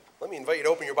Let me invite you to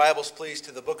open your Bibles, please,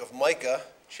 to the book of Micah,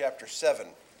 chapter 7.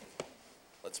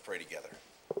 Let's pray together.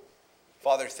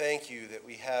 Father, thank you that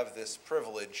we have this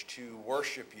privilege to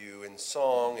worship you in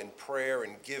song and prayer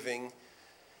and giving,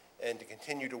 and to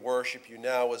continue to worship you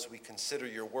now as we consider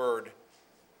your word.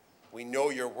 We know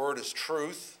your word is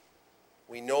truth.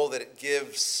 We know that it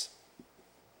gives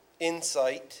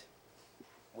insight.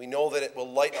 We know that it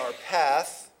will light our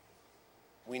path.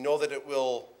 We know that it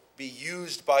will be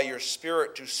used by your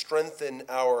Spirit to strengthen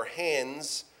our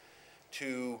hands,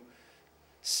 to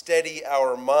steady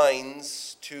our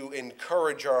minds, to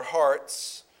encourage our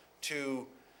hearts, to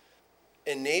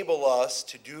enable us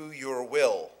to do your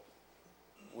will.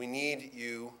 We need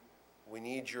you. We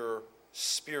need your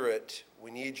Spirit. We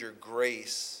need your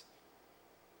grace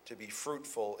to be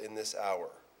fruitful in this hour.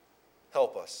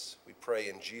 Help us, we pray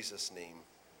in Jesus' name.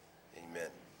 Amen.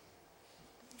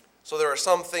 So there are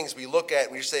some things we look at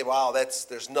and we say, wow,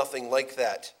 there's nothing like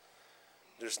that.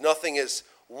 There's nothing as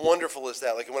wonderful as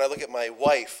that. Like when I look at my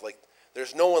wife, like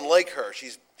there's no one like her.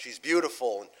 She's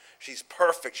beautiful and she's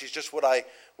perfect. She's just what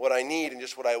I need and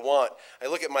just what I want. I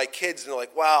look at my kids and they're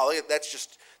like, wow,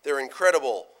 they're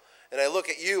incredible. And I look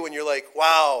at you and you're like,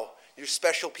 wow, you're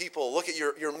special people. Look at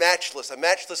your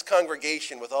matchless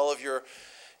congregation with all of your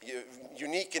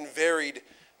unique and varied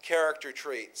character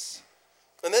traits.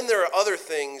 And then there are other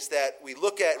things that we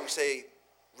look at and we say,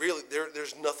 really,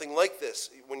 there's nothing like this.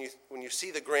 When you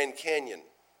see the Grand Canyon,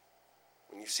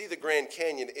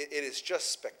 it is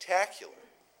just spectacular.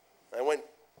 I went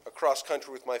across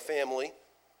country with my family.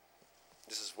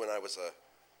 This is when I was a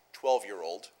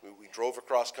 12-year-old. We drove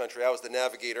across country. I was the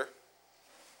navigator.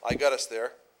 I got us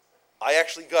there. I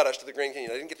actually got us to the Grand Canyon.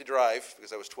 I didn't get to drive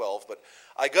because I was 12, but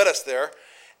I got us there.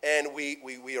 And we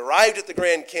arrived at the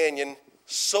Grand Canyon,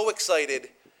 so excited,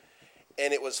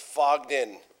 and it was fogged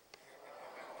in.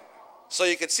 So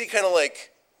you could see kind of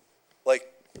like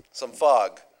some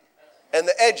fog and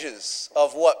the edges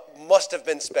of what must have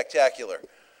been spectacular.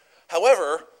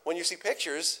 However, when you see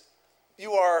pictures,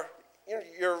 you're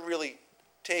really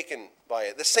taken by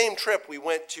it. The same trip we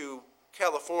went to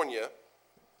California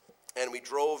and we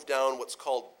drove down what's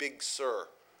called Big Sur.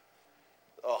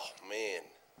 Oh man,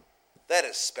 that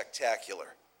is spectacular.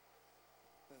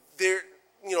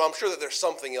 I'm sure that there's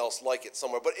something else like it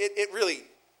somewhere, but it really,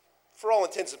 for all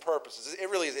intents and purposes, it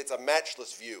really is. It's a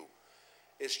matchless view.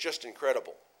 It's just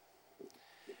incredible.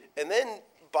 And then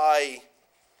by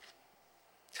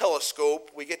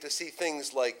telescope, we get to see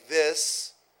things like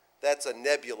this. That's a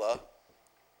nebula.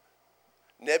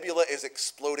 Nebula is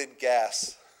exploded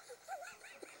gas.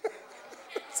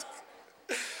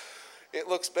 It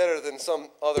looks better than some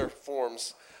other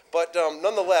forms. But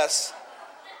nonetheless,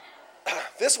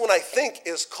 this one I think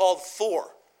is called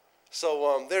Thor.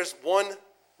 So there's one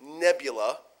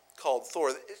nebula called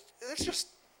Thor. It's just,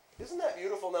 isn't that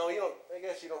beautiful? Now, I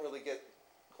guess you don't really get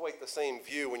quite the same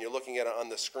view when you're looking at it on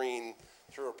the screen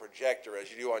through a projector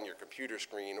as you do on your computer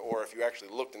screen, or if you actually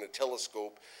looked in a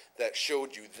telescope that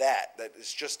showed you that.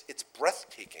 It's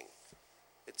breathtaking.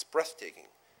 It's breathtaking.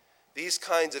 These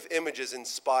kinds of images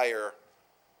inspire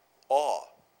awe.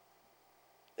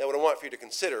 Now, what I want for you to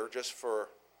consider, just for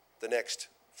the next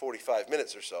 45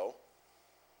 minutes or so,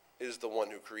 is the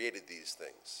one who created these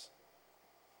things.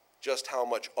 Just how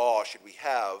much awe should we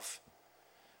have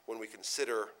when we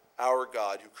consider our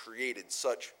God who created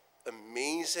such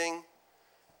amazing,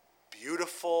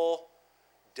 beautiful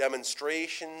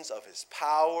demonstrations of his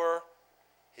power,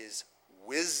 his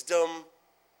wisdom,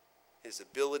 his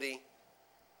ability.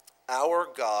 Our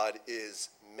God is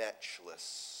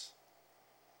matchless.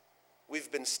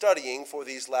 We've been studying for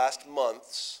these last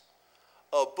months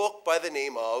a book by the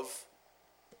name of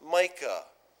Micah,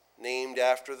 named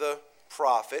after the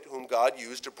prophet whom God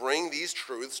used to bring these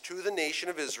truths to the nation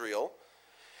of Israel.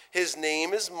 His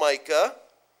name is Micah.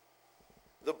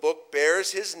 The book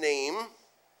bears his name,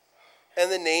 and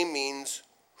the name means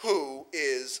who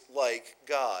is like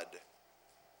God.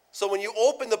 So when you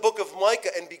open the book of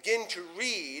Micah and begin to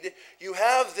read, you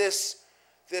have this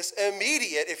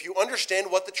immediate, if you understand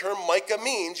what the term Micah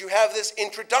means, you have this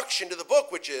introduction to the book,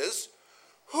 which is,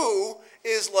 who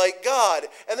is like God?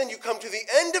 And then you come to the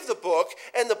end of the book,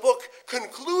 and the book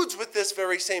concludes with this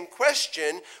very same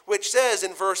question, which says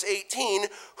in verse 18,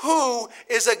 who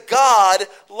is a God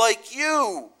like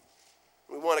you?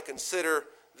 We want to consider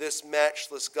this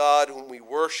matchless God whom we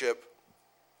worship.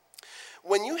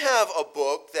 When you have a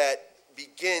book that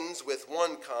begins with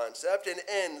one concept and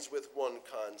ends with one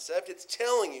concept. It's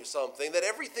telling you something that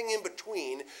everything in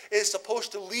between is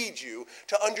supposed to lead you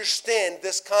to understand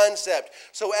this concept.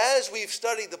 So as we've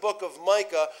studied the book of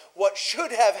Micah, what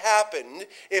should have happened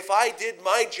if I did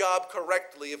my job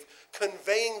correctly of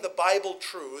conveying the Bible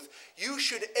truth, you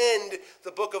should end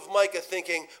the book of Micah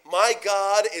thinking, my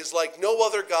God is like no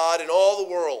other God in all the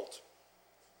world.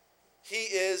 He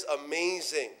is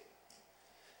amazing.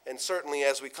 And certainly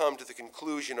as we come to the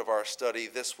conclusion of our study,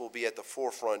 this will be at the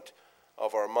forefront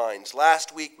of our minds.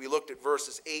 Last week we looked at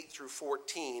verses 8 through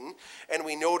 14, and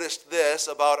we noticed this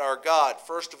about our God.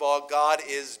 First of all, God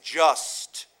is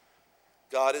just.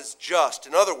 God is just.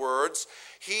 In other words,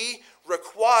 he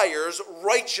requires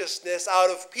righteousness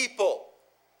out of people.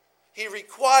 He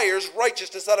requires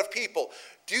righteousness out of people.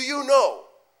 Did you know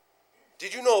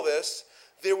this?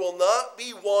 There will not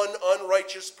be one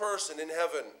unrighteous person in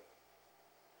heaven.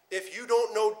 If you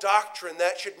don't know doctrine,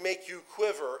 that should make you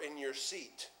quiver in your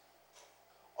seat.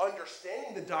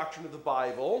 Understanding the doctrine of the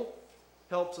Bible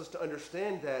helps us to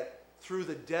understand that through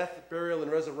the death, burial,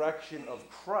 and resurrection of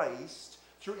Christ,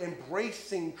 through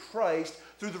embracing Christ,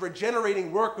 through the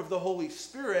regenerating work of the Holy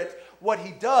Spirit, what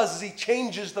he does is he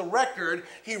changes the record.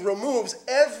 He removes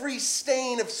every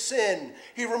stain of sin.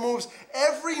 He removes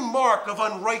every mark of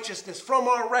unrighteousness from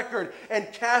our record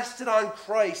and casts it on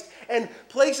Christ and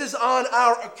places on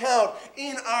our account,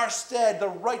 in our stead, the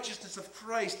righteousness of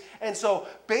Christ. And so,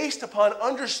 based upon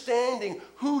understanding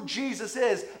who Jesus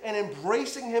is and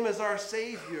embracing him as our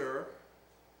Savior,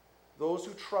 those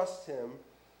who trust him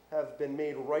have been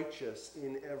made righteous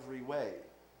in every way.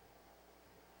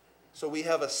 So we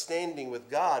have a standing with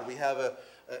God. We have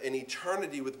an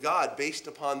eternity with God based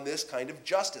upon this kind of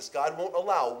justice. God won't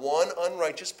allow one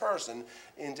unrighteous person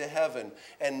into heaven.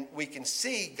 And we can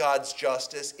see God's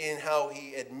justice in how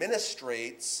he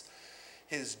administrates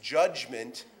his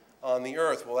judgment on the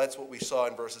earth. Well, that's what we saw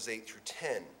in verses 8 through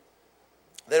 10.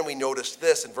 Then we noticed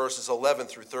this in verses 11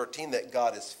 through 13, that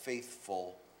God is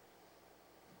faithful.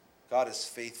 God is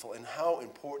faithful. And how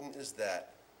important is that?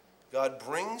 God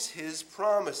brings his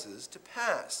promises to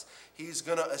pass. He's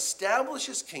going to establish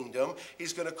his kingdom.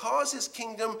 He's going to cause his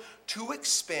kingdom to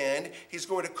expand. He's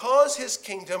going to cause his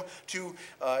kingdom to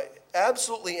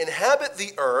absolutely inhabit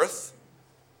the earth.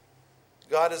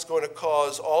 God is going to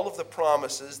cause all of the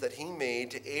promises that he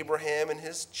made to Abraham and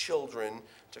his children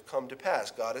to come to pass.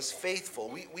 God is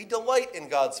faithful. We delight in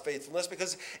God's faithfulness,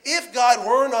 because if God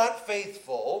were not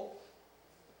faithful,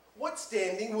 what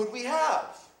standing would we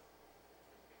have?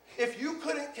 If you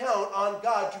couldn't count on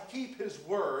God to keep his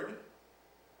word,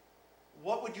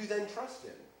 what would you then trust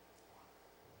in?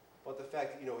 But the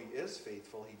fact that, he is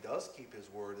faithful, he does keep his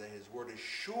word, that his word is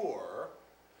sure.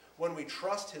 When we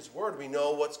trust his word, we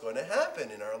know what's going to happen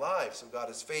in our lives. So God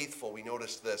is faithful. We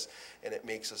noticed this, and it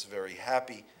makes us very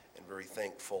happy and very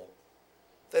thankful.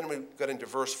 Then we got into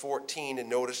verse 14 and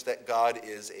noticed that God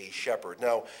is a shepherd.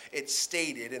 Now, it's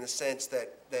stated in a sense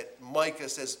that Micah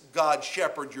says, God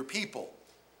shepherd your people.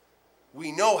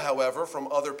 We know, however, from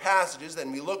other passages,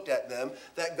 and we looked at them,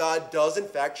 that God does in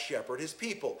fact shepherd his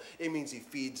people. It means he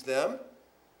feeds them,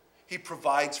 he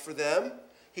provides for them,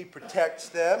 he protects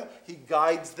them, he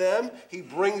guides them, he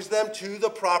brings them to the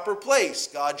proper place.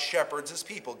 God shepherds his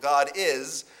people. God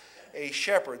is a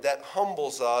shepherd. That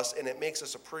humbles us, and it makes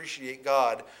us appreciate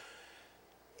God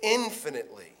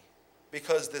infinitely,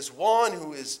 because this one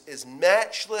who is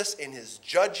matchless in his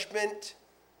judgment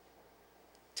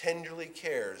tenderly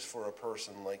cares for a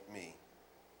person like me,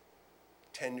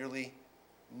 tenderly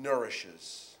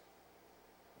nourishes,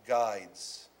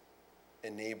 guides,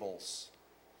 enables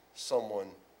someone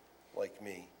like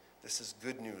me. This is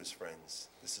good news, friends.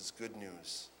 This is good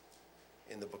news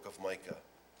in the book of Micah.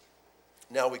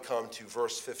 Now we come to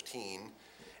verse 15,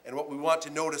 and what we want to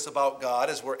notice about God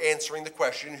as we're answering the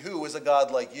question, who is a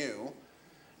God like you?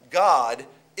 God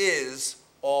is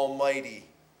almighty.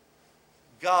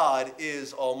 God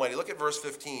is almighty. Look at verse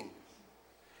 15.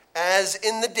 As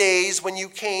in the days when you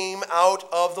came out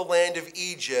of the land of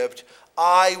Egypt,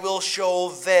 I will show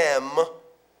them,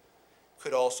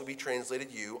 could also be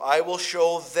translated you, I will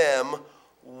show them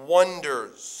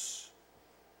wonders.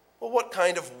 Well, what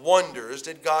kind of wonders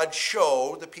did God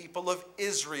show the people of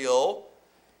Israel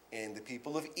and the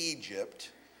people of Egypt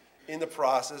in the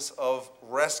process of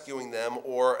rescuing them,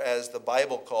 or as the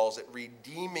Bible calls it,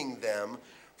 redeeming them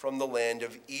from the land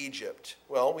of Egypt?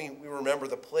 Well, we remember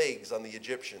the plagues on the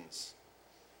Egyptians.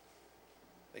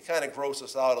 They kind of gross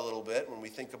us out a little bit when we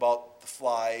think about the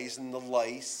flies and the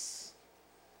lice.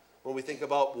 When we think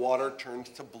about water turned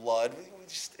to blood,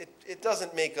 it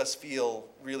doesn't make us feel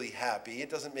really happy. It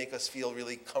doesn't make us feel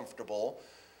really comfortable.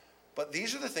 But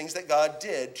these are the things that God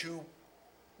did to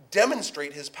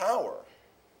demonstrate his power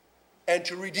and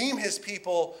to redeem his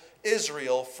people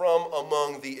Israel from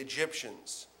among the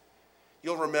Egyptians.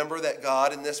 You'll remember that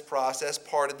God in this process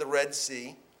parted the Red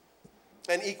Sea,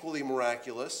 and equally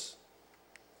miraculous,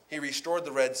 he restored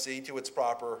the Red Sea to its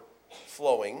proper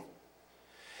flowing.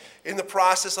 In the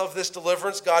process of this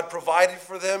deliverance, God provided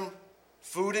for them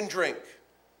food and drink.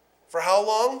 For how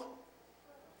long?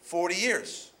 40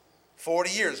 years.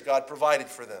 40 years God provided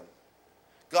for them.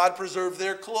 God preserved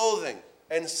their clothing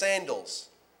and sandals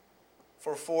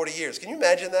for 40 years. Can you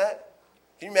imagine that?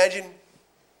 Can you imagine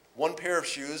one pair of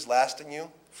shoes lasting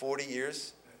you 40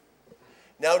 years?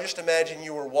 Now just imagine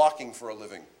you were walking for a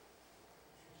living.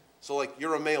 So like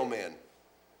you're a mailman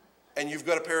and you've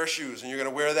got a pair of shoes and you're going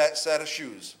to wear that set of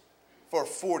shoes for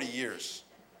 40 years.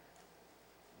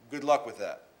 Good luck with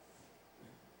that.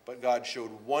 But God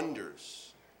showed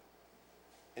wonders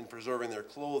in preserving their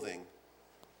clothing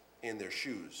and their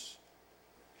shoes.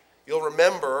 You'll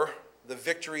remember the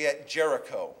victory at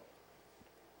Jericho.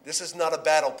 This is not a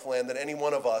battle plan that any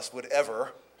one of us would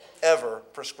ever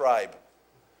prescribe.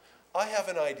 I have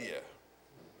an idea.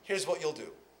 Here's what you'll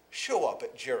do. Show up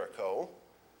at Jericho.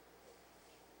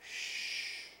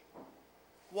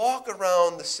 Walk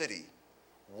around the city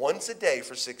once a day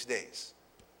for 6 days.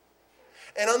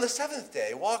 And on the seventh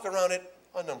day, walk around it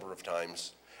a number of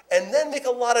times. And then make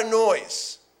a lot of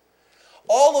noise.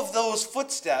 All of those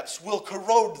footsteps will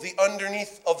corrode the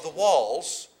underneath of the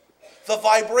walls. The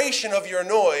vibration of your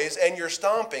noise and your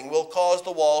stomping will cause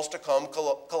the walls to come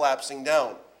collapsing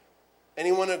down.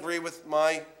 Anyone agree with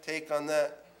my take on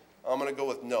that? I'm going to go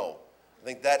with no. I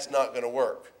think that's not going to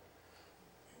work.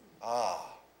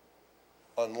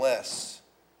 Unless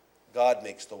God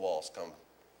makes the walls come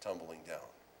tumbling down.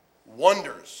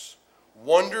 Wonders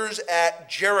at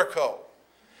Jericho.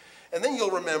 And then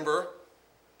you'll remember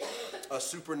a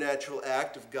supernatural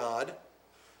act of God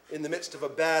in the midst of a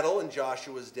battle in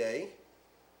Joshua's day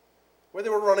where they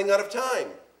were running out of time.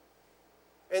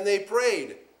 And they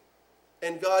prayed,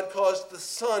 and God caused the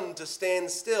sun to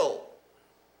stand still.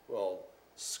 Well,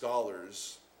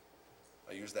 scholars,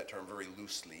 I use that term very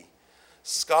loosely,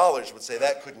 scholars would say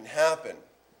that couldn't happen.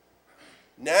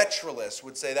 Naturalists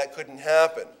would say that couldn't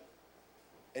happen.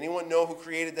 Anyone know who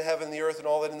created the heaven, the earth, and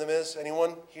all that in them is?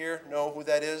 Anyone here know who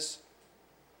that is?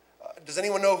 Does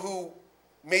anyone know who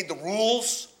made the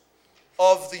rules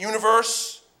of the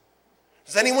universe?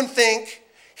 Does anyone think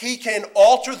he can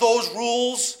alter those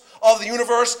rules of the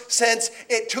universe since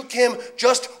it took him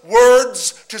just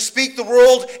words to speak the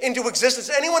world into existence?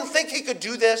 Does anyone think he could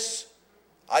do this?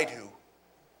 I do.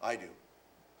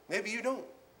 Maybe you don't.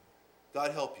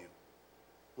 God help you.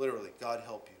 Literally, God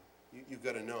help you. You've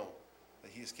got to know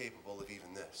that he is capable of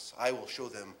even this. I will show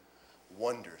them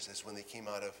wonders as when they came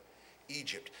out of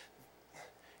Egypt.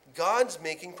 God's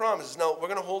making promises. Now, we're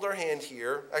going to hold our hand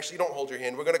here. Actually, don't hold your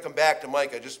hand. We're going to come back to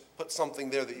Micah. Just put something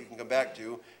there that you can come back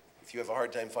to if you have a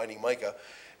hard time finding Micah.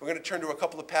 We're going to turn to a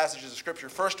couple of passages of Scripture.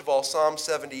 First of all, Psalm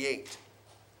 78.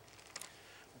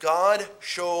 God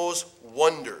shows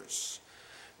wonders.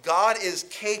 God is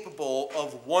capable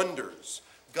of wonders.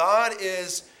 God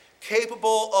is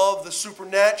capable of the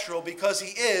supernatural because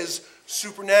he is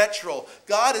supernatural.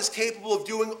 God is capable of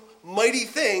doing mighty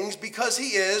things because he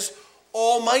is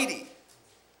almighty.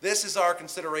 This is our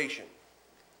consideration.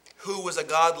 Who is a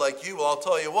God like you? Well, I'll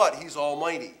tell you what, he's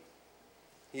almighty.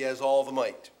 He has all the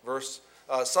might.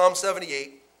 Psalm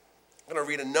 78. I'm going to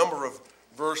read a number of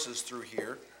verses through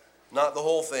here. Not the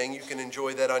whole thing. You can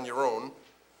enjoy that on your own.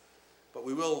 But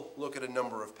we will look at a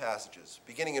number of passages.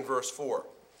 Beginning in verse 4.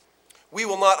 We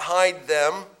will not hide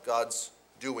them, God's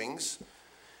doings.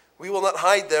 We will not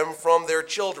hide them from their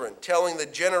children, telling the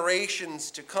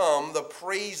generations to come the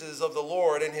praises of the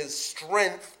Lord and his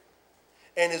strength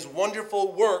and his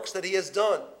wonderful works that he has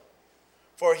done.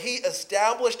 For he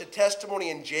established a testimony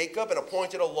in Jacob and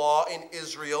appointed a law in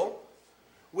Israel,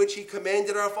 which he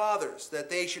commanded our fathers, that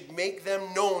they should make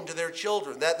them known to their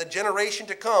children, that the generation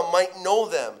to come might know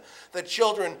them, the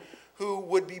children who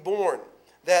would be born,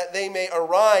 that they may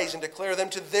arise and declare them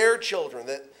to their children,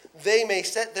 that they may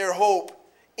set their hope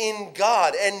in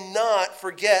God and not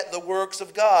forget the works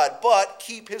of God, but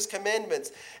keep his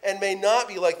commandments and may not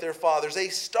be like their fathers, a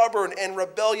stubborn and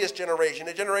rebellious generation,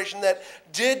 a generation that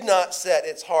did not set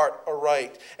its heart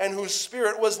aright and whose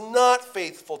spirit was not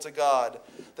faithful to God.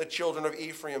 The children of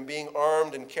Ephraim, being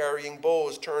armed and carrying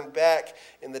bows, turned back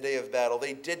in the day of battle.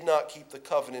 They did not keep the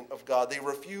covenant of God. They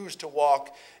refused to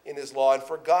walk in his law and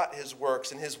forgot his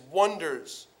works and his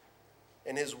wonders.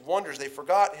 They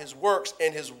forgot his works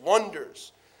and his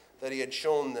wonders that he had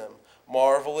shown them.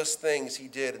 marvelous things he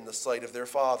did in the sight of their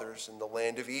fathers, in the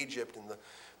land of Egypt, in the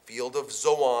field of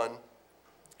Zoan.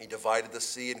 He divided the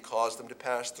sea and caused them to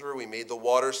pass through. He made the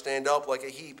waters stand up like a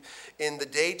heap. In the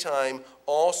daytime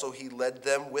also he led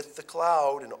them with the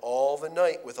cloud, and all the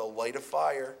night with a light of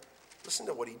fire. Listen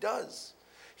to what he does.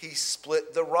 He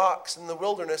split the rocks in the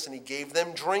wilderness, and he gave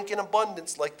them drink in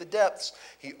abundance like the depths.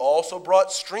 He also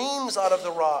brought streams out of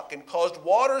the rock and caused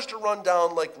waters to run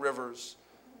down like rivers.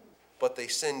 But they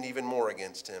sinned even more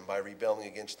against him by rebelling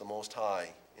against the Most High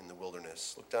in the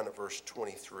wilderness. Look down at verse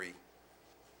 23.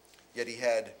 Yet he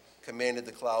had commanded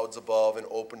the clouds above and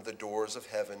opened the doors of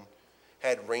heaven,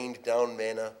 had rained down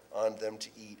manna on them to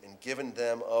eat, and given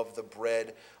them of the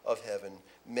bread of heaven.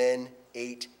 Men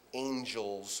ate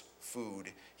angels'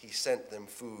 food. He sent them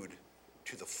food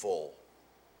to the full.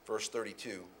 Verse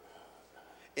 32.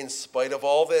 In spite of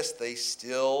all this, they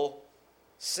still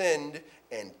sinned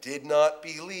and did not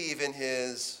believe in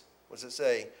his, what does it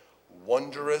say?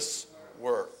 Wondrous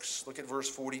works. Look at verse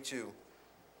 42.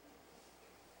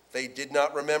 They did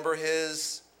not remember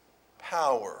his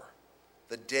power,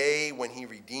 the day when he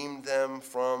redeemed them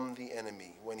from the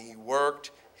enemy, when he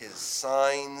worked his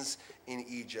signs in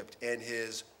Egypt and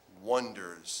his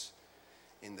wonders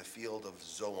in the field of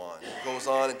Zoan. It goes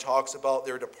on and talks about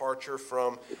their departure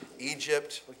from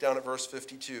Egypt. Look down at verse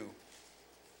 52.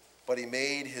 But he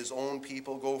made his own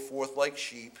people go forth like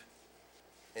sheep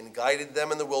and guided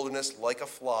them in the wilderness like a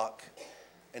flock.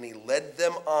 And he led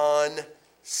them on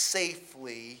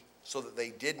safely so that they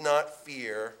did not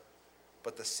fear,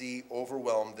 but the sea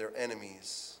overwhelmed their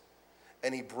enemies.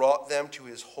 And he brought them to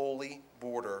his holy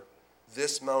border,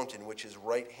 this mountain which his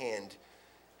right hand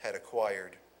had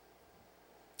acquired.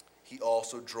 He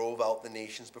also drove out the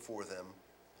nations before them,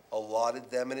 allotted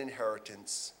them an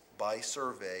inheritance by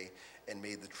survey, and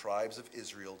made the tribes of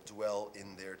Israel dwell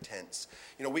in their tents.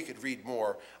 You know, we could read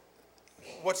more.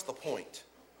 What's the point?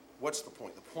 What's the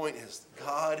point? The point is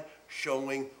God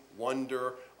showing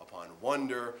wonder upon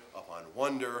wonder upon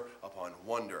wonder upon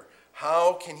wonder.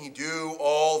 How can he do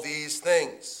all these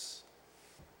things?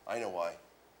 I know why.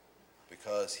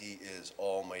 Because he is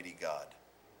Almighty God.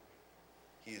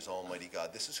 He is Almighty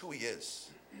God. This is who he is.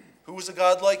 Who is a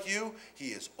God like you? He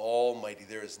is Almighty.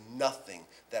 There is nothing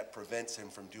that prevents him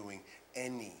from doing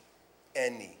any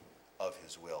of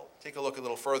his will. Take a look a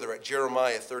little further at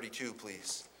Jeremiah 32,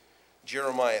 please.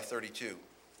 Jeremiah 32.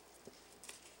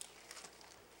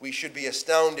 We should be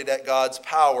astounded at God's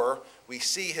power. We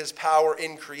see his power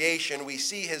in creation. We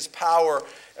see his power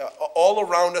all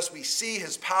around us. We see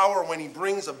his power when he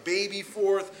brings a baby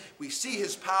forth. We see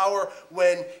his power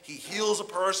when he heals a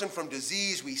person from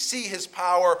disease. We see his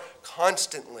power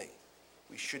constantly.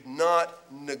 We should not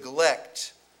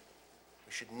neglect.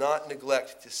 We should not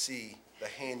neglect to see the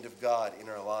hand of God in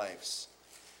our lives.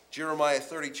 Jeremiah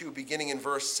 32, beginning in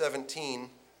verse 17.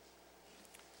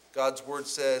 God's word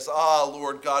says, Ah,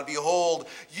 Lord God, behold,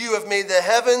 you have made the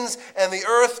heavens and the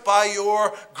earth by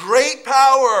your great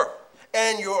power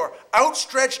and your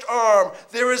outstretched arm.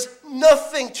 There is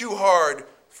nothing too hard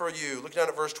for you. Look down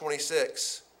at verse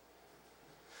 26.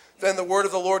 Then the word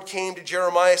of the Lord came to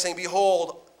Jeremiah, saying,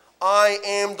 Behold, I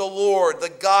am the Lord, the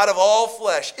God of all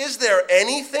flesh. Is there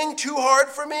anything too hard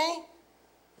for me?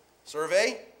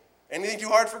 Survey. Anything too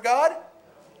hard for God?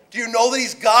 Do you know that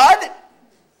he's God?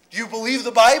 Do you believe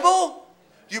the Bible?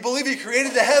 Do you believe he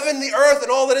created the heaven, the earth,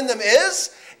 and all that in them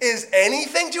is? Is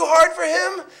anything too hard for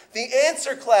him? The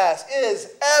answer, class,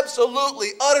 is absolutely,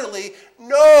 utterly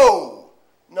no.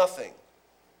 Nothing.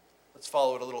 Let's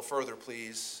follow it a little further,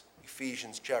 please.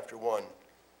 Ephesians chapter 1.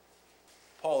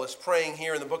 Paul is praying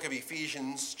here in the book of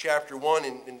Ephesians chapter 1,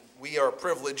 and we are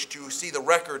privileged to see the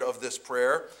record of this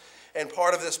prayer. And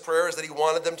part of this prayer is that he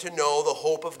wanted them to know the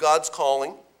hope of God's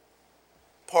calling.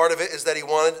 Part of it is that he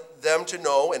wanted them to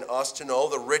know, and us to know,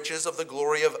 the riches of the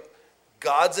glory of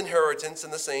God's inheritance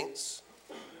in the saints.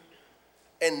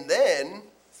 And then,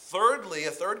 thirdly,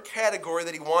 a third category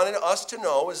that he wanted us to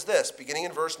know is this, beginning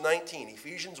in verse 19,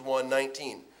 Ephesians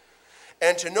 1:19.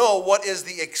 And to know what is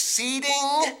the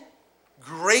exceeding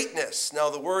greatness. Now,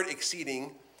 the word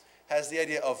exceeding has the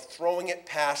idea of throwing it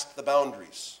past the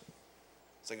boundaries.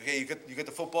 It's like, okay, you get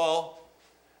the football,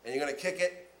 and you're going to kick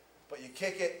it, but you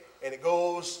kick it, and it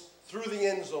goes through the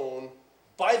end zone,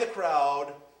 by the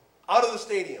crowd, out of the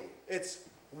stadium. It's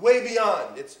way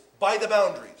beyond. It's by the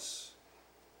boundaries.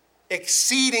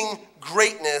 Exceeding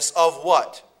greatness of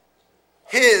what?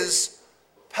 His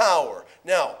power.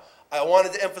 Now, I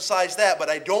wanted to emphasize that, but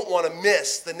I don't want to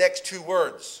miss the next two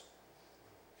words.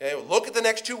 Okay, look at the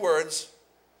next two words.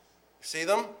 See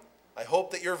them? I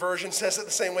hope that your version says it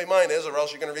the same way mine is, or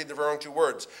else you're going to read the wrong two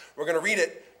words. We're going to read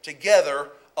it together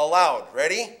aloud.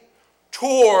 Ready?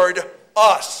 toward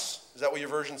us. Is that what your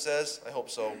version says? I hope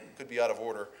so. Could be out of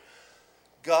order.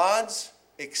 God's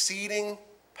exceeding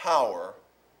power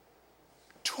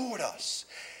toward us.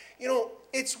 You know,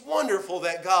 it's wonderful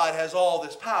that God has all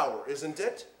this power, isn't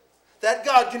it? That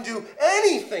God can do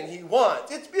anything he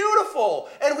wants. It's beautiful.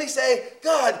 And we say,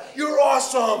 God, you're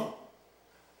awesome.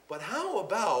 But how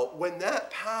about when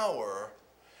that power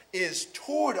is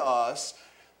toward us,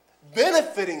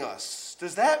 benefiting us?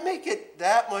 Does that make it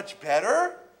that much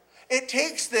better? It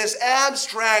takes this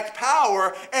abstract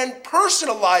power and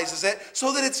personalizes it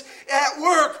so that it's at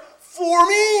work for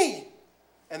me.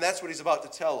 And that's what he's about to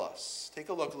tell us. Take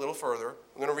a look a little further.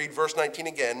 I'm going to read verse 19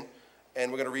 again,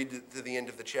 and we're going to read to the end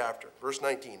of the chapter. Verse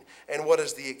 19. And what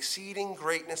is the exceeding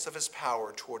greatness of his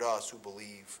power toward us who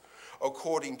believe,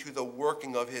 according to the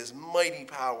working of his mighty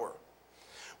power,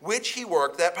 which he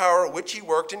worked, that power which he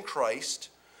worked in Christ,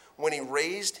 when he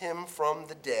raised him from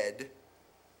the dead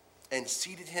and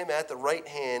seated him at the right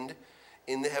hand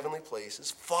in the heavenly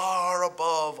places, far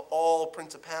above all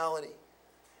principality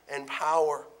and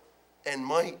power and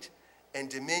might and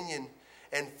dominion,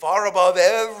 and far above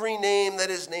every name that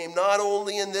is named, not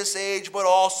only in this age, but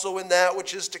also in that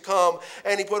which is to come.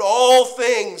 And he put all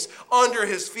things under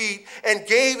his feet and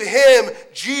gave him,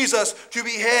 Jesus, to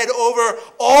be head over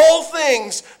all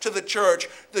things to the church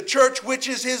which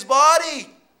is his body,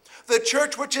 the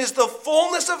church which is the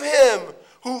fullness of him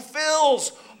who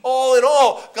fills all in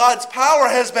all. God's power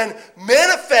has been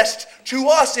manifest to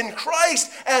us in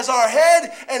Christ as our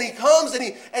head, and he comes and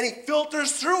he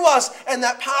filters through us, and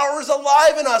that power is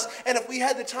alive in us. And if we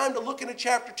had the time to look into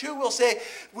chapter 2, we'll say,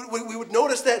 we would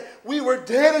notice that we were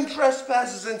dead in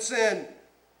trespasses and sin.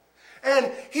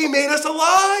 And he made us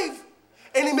alive,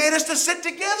 and he made us to sit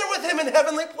together with him in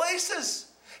heavenly places.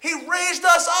 He raised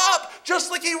us up, just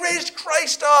like he raised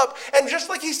Christ up. And just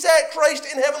like he set Christ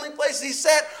in heavenly places, he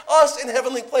set us in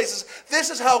heavenly places. This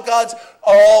is how God's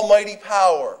almighty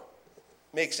power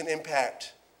makes an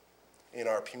impact in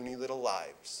our puny little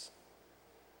lives.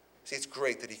 See, it's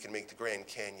great that he can make the Grand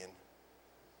Canyon.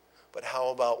 But how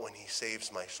about when he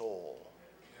saves my soul?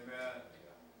 Amen.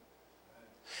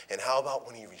 And how about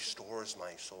when he restores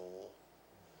my soul?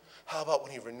 How about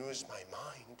when he renews my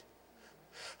mind?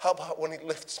 How about when he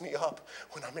lifts me up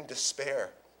when I'm in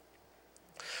despair?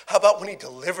 How about when he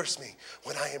delivers me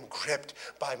when I am gripped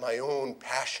by my own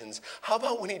passions? How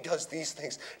about when he does these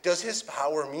things? Does his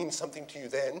power mean something to you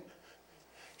then?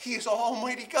 He is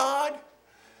almighty God.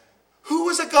 Who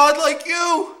is a God like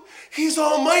you? He's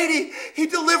almighty. He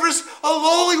delivers a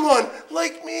lowly one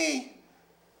like me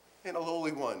and a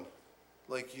lowly one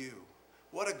like you.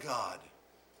 What a God.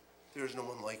 There is no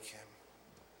one like him.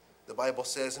 The Bible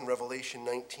says in Revelation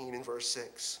 19 and verse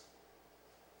 6,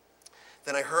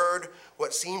 then I heard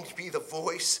what seemed to be the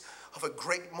voice of a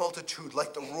great multitude,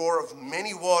 like the roar of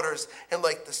many waters and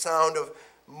like the sound of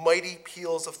mighty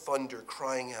peals of thunder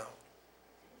crying out.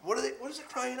 What is it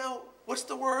crying out? What's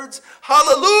the words?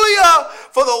 Hallelujah!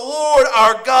 For the Lord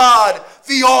our God,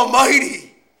 the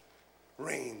Almighty,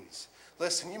 reigns.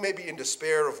 Listen, you may be in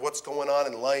despair of what's going on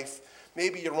in life.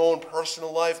 Maybe your own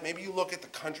personal life. Maybe you look at the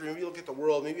country. Maybe you look at the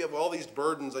world. Maybe you have all these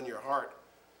burdens on your heart.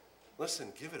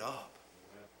 Listen, give it up.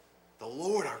 The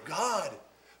Lord our God,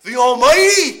 the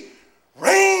Almighty,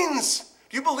 reigns.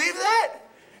 Do you believe that?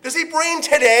 Does he reign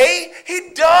today? He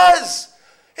does.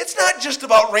 It's not just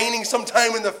about reigning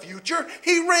sometime in the future.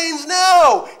 He reigns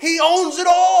now. He owns it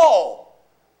all.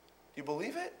 Do you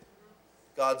believe it?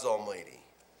 God's almighty.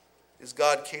 Is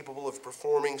God capable of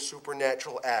performing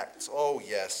supernatural acts? Oh,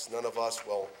 yes. None of us,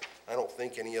 well, I don't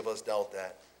think any of us doubt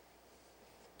that.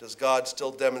 Does God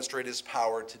still demonstrate his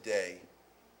power today?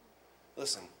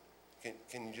 Listen,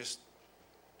 can you just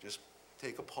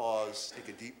take a pause, take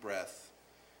a deep breath,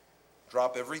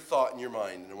 drop every thought in your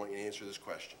mind, and I want you to answer this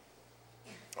question.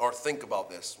 Or think about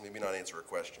this, maybe not answer a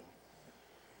question.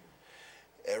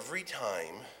 Every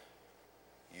time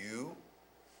you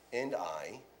and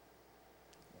I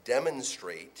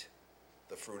demonstrate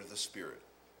the fruit of the Spirit,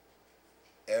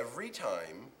 every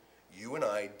time you and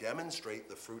I demonstrate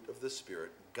the fruit of the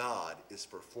Spirit, God is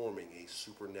performing a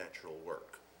supernatural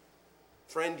work.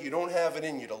 Friend, you don't have it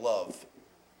in you to love.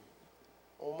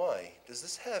 Oh my, does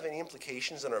this have any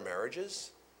implications on our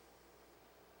marriages?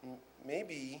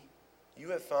 Maybe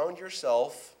you have found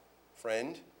yourself,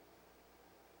 friend,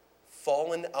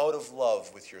 fallen out of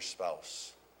love with your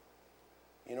spouse.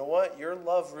 You know what? Your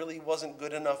love really wasn't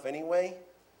good enough anyway.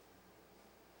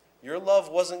 Your love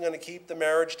wasn't going to keep the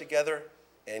marriage together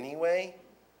anyway.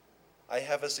 I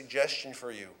have a suggestion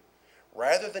for you.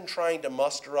 Rather than trying to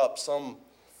muster up some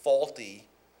faulty,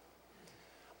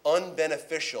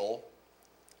 unbeneficial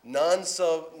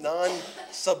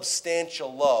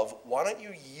non-substantial love, why don't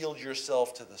you yield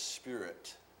yourself to the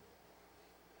Spirit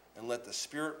and let the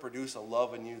Spirit produce a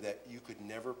love in you that you could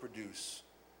never produce?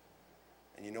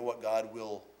 And you know what? God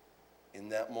will, in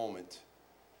that moment,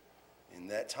 in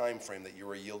that time frame that you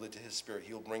are yielded to his Spirit,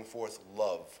 he'll bring forth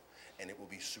love, and it will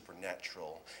be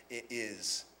supernatural. It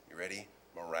is, you ready?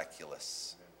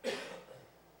 Miraculous.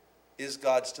 Is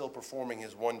God still performing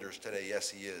his wonders today? Yes,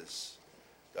 he is.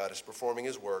 God is performing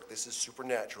his work. This is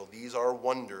supernatural. These are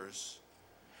wonders.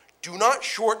 Do not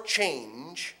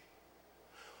shortchange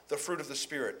the fruit of the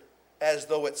Spirit as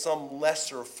though it's some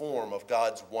lesser form of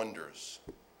God's wonders.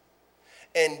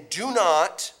 And do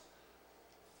not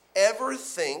ever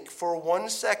think for 1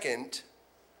 second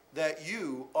that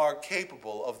you are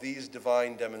capable of these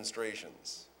divine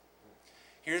demonstrations.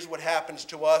 Here's what happens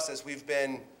to us as we've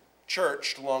been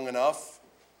churched long enough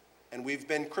and we've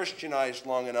been Christianized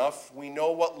long enough. We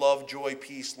know what love, joy,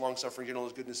 peace, long-suffering,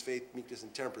 gentleness, goodness, faith, meekness,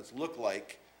 and temperance look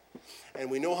like. And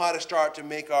we know how to start to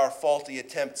make our faulty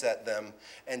attempts at them.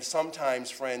 And sometimes,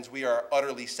 friends, we are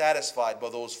utterly satisfied by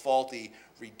those faulty,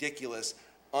 ridiculous,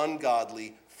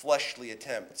 ungodly, fleshly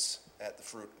attempts at the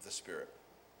fruit of the Spirit.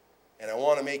 And I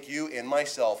want to make you and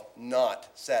myself not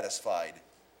satisfied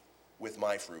with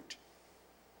my fruit,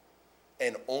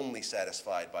 and only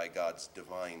satisfied by God's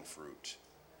divine fruit.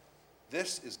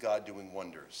 This is God doing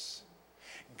wonders.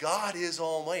 God is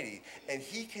almighty, and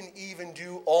he can even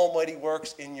do almighty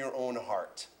works in your own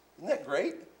heart. Isn't that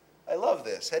great? I love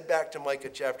this. Head back to Micah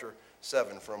chapter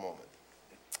 7 for a moment.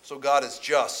 So God is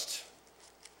just.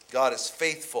 God is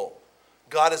faithful.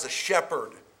 God is a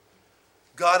shepherd.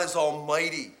 God is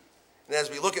almighty. And as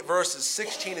we look at verses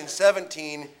 16 and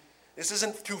 17, this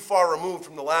isn't too far removed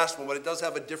from the last one, but it does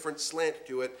have a different slant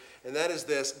to it. And that is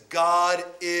this: God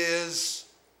is,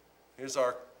 here's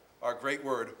our great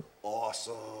word,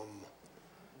 awesome.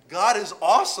 God is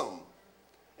awesome.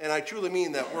 And I truly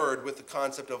mean that word with the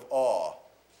concept of awe.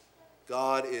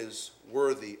 God is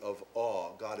worthy of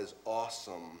awe. God is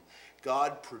awesome.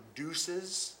 God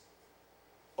produces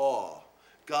awe.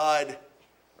 God,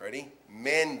 ready,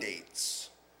 mandates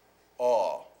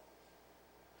awe.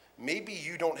 Maybe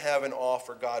you don't have an awe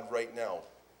for God right now.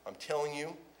 I'm telling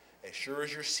you, as sure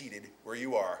as you're seated where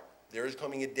you are, there is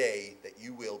coming a day that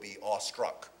you will be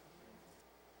awestruck.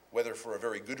 Whether for a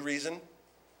very good reason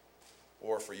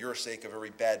or for your sake a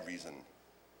very bad reason.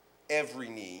 Every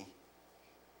knee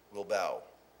will bow.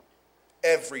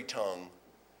 Every tongue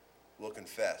will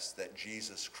confess that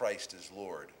Jesus Christ is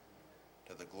Lord,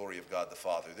 to the glory of God the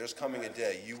Father. There's coming a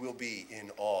day you will be in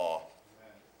awe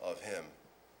of him.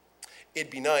 It'd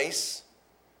be nice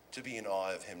to be in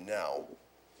awe of him now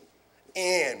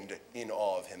and in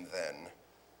awe of him then,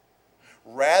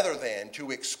 rather than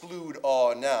to exclude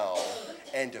awe now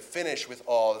and to finish with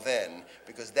awe then,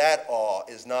 because that awe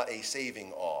is not a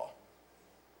saving awe.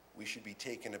 We should be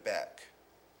taken aback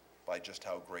by just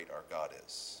how great our God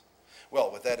is. Well,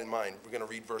 with that in mind, we're going to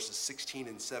read verses 16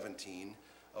 and 17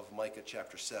 of Micah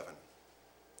chapter 7.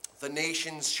 The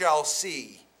nations shall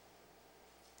see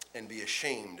and be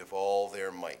ashamed of all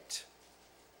their might.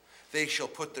 They shall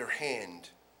put their hand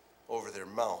over their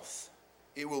mouth.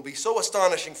 It will be so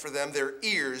astonishing for them, their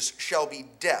ears shall be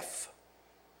deaf.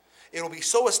 It will be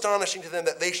so astonishing to them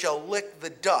that they shall lick the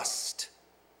dust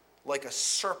like a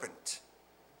serpent.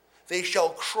 They shall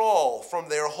crawl from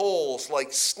their holes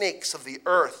like snakes of the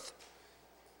earth.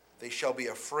 They shall be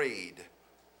afraid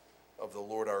of the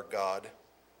Lord our God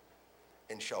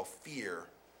and shall fear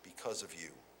because of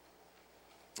you.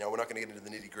 Now, we're not going to get into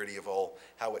the nitty-gritty of all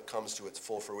how it comes to its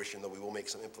full fruition, though we will make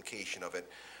some implication of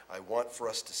it. I want for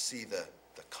us to see the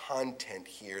content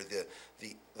here, the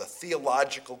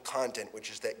theological content,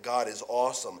 which is that God is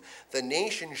awesome. The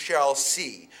nation shall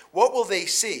see. What will they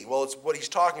see? Well, it's what he's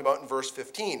talking about in verse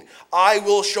 15. I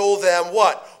will show them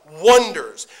what?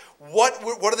 Wonders. What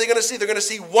are they going to see? They're going to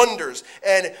see wonders.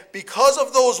 And because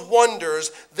of those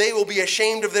wonders, they will be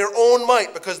ashamed of their own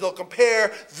might, because they'll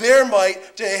compare their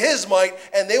might to his might,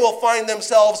 and they will find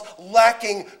themselves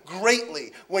lacking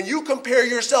greatly. When you compare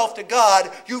yourself to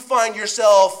God, you find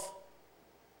yourself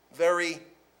very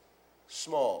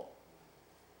small.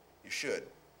 You should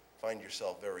find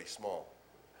yourself very small.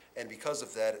 And because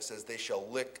of that, it says they shall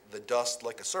lick the dust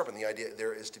like a serpent. The idea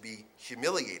there is to be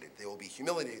humiliated. They will be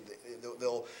humiliated.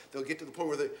 They'll get to the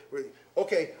point where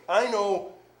okay, I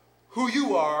know who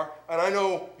you are, and I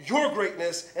know your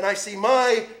greatness, and I see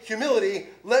my humility.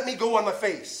 Let me go on my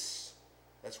face.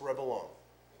 That's where I belong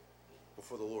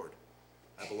before the Lord.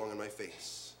 I belong on my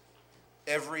face.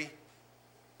 Every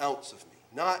ounce of me.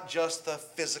 Not just the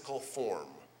physical form,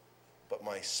 but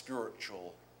my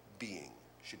spiritual being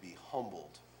should be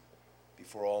humbled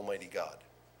before Almighty God.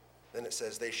 Then it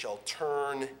says, they shall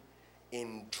turn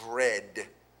in dread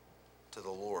to the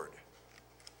Lord.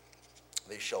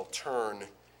 They shall turn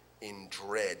in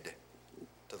dread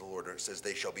to the Lord. Or it says,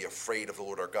 they shall be afraid of the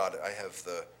Lord our God. I have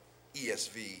the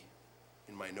ESV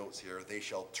in my notes here. They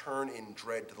shall turn in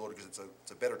dread to the Lord, because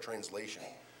it's a better translation.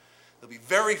 They'll be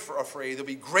very afraid. They'll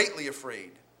be greatly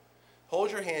afraid.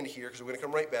 Hold your hand here, because we're going to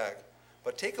come right back.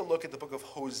 But take a look at the book of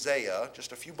Hosea,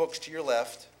 just a few books to your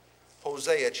left.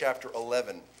 Hosea chapter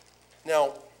 11.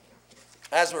 Now,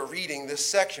 as we're reading this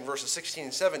section, verses 16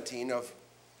 and 17 of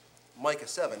Micah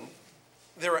 7,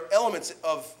 there are elements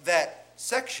of that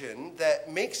section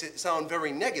that makes it sound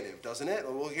very negative, doesn't it?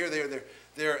 We'll hear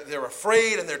they're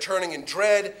afraid and they're turning in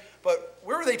dread. But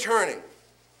where are they turning?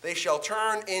 They shall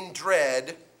turn in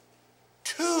dread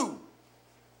to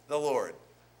the Lord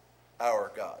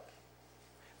our God.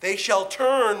 They shall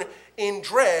turn in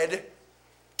dread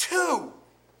to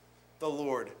the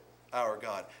Lord our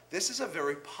God. This is a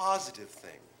very positive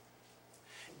thing.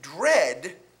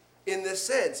 Dread, in this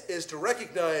sense, is to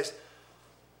recognize,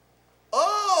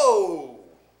 oh,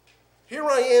 here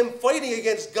I am fighting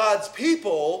against God's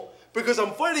people because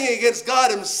I'm fighting against God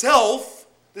himself.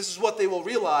 This is what they will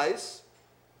realize.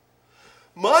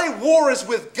 My war is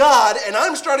with God, and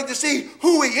I'm starting to see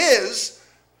who he is.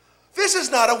 This is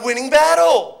not a winning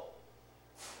battle.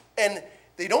 And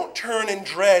they don't turn in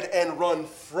dread and run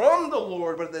from the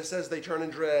Lord, but it says they turn in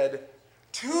dread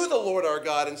to the Lord our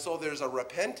God. And so there's a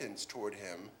repentance toward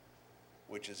him,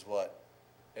 which is what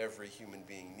every human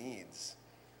being needs,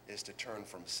 is to turn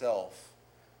from self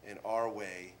in our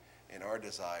way, in our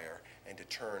desire, and to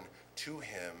turn to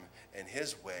him and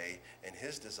his way and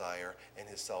his desire and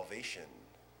his salvation.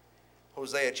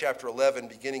 Hosea chapter 11,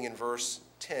 beginning in verse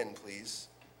 10, please.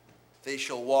 They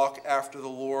shall walk after the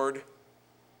Lord.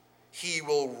 He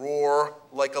will roar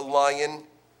like a lion.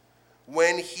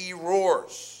 When he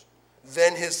roars,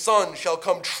 then his son shall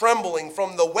come trembling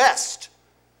from the west.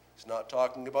 He's not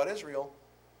talking about Israel.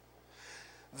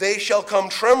 They shall come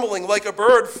trembling like a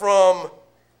bird from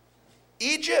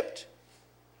Egypt,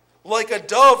 like a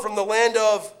dove from the land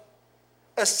of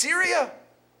Assyria.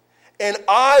 And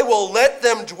I will let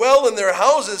them dwell in their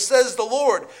houses, says the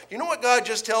Lord. You know what God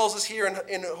just tells us here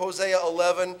in Hosea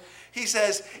 11? He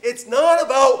says, it's not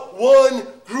about one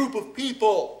group of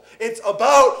people. It's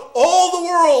about all the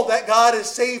world that God is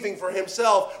saving for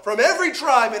himself. From every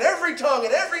tribe and every tongue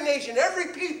and every nation, every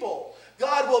people.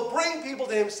 God will bring people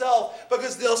to himself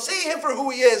because they'll see him for who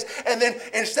he is. And then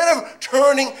instead of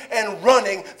turning and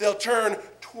running, they'll turn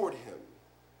toward him.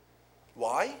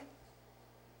 Why?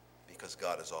 Because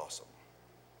God is awesome.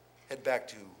 Head back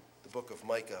to the book of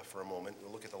Micah for a moment.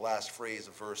 We'll look at the last phrase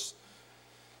of verse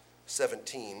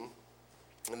 17.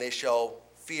 And they shall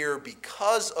fear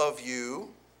because of you.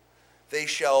 They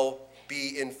shall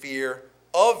be in fear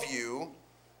of you.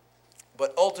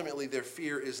 But ultimately their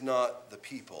fear is not the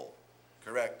people.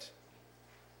 Correct?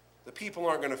 The people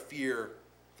aren't going to fear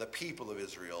the people of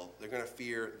Israel. They're going to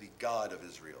fear the God of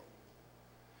Israel.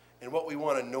 And what we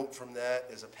want to note from that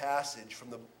is a passage from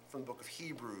the book of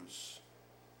Hebrews.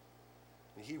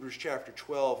 In Hebrews chapter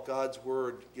 12, God's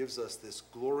word gives us this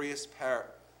glorious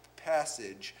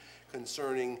passage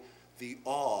concerning the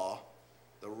awe,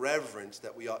 the reverence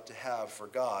that we ought to have for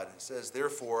God. It says,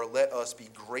 therefore, let us be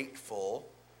grateful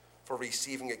for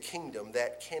receiving a kingdom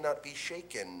that cannot be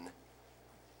shaken.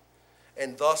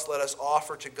 And thus let us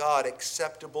offer to God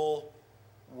acceptable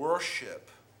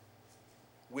worship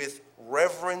with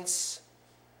reverence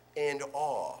and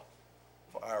awe.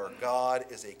 For our God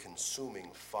is a consuming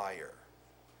fire.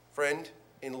 Friend,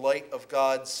 in light of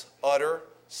God's utter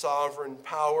sovereign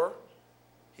power,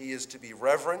 he is to be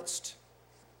reverenced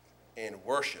and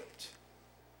worshiped.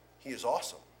 He is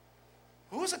awesome.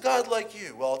 Who is a God like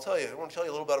you? Well, I want to tell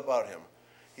you a little bit about him.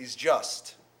 He's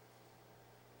just,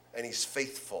 and he's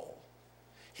faithful.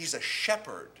 He's a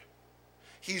shepherd.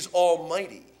 He's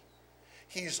almighty.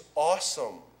 He's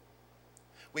awesome.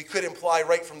 We could imply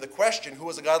right from the question, who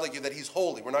is a God like you, that he's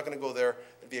holy. We're not going to go there.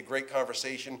 It'd be a great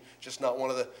conversation, just not one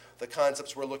of the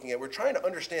concepts we're looking at. We're trying to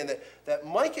understand that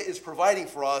Micah is providing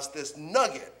for us this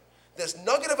nugget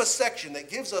of a section that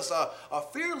gives us a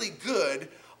fairly good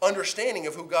understanding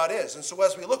of who God is. And so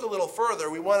as we look a little further,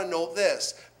 we want to note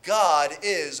this. God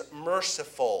is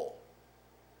merciful.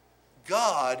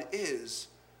 God is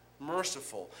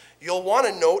merciful. You'll want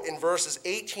to note in verses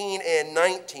 18 and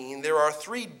 19, there are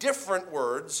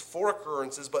four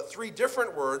occurrences, but three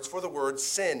different words for the word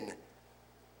sin.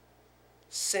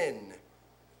 Sin.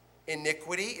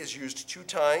 Iniquity is used 2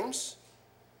 times,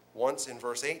 once in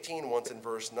verse 18, once in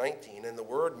verse 19, and the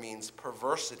word means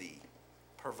perversity.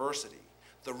 Perversity.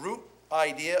 The root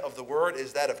idea of the word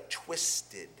is that of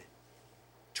twisted,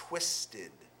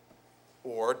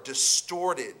 or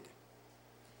distorted.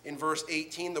 In verse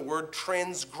 18, the word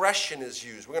transgression is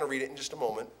used. We're going to read it in just a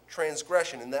moment.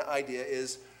 Transgression, and that idea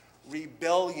is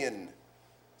rebellion.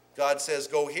 God says,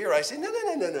 go here. I say, no,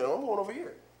 I'm going over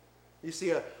here. You see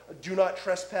a do not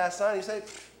trespass sign, you say,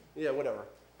 yeah, whatever.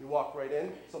 You walk right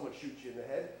in, someone shoots you in the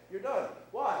head, you're done.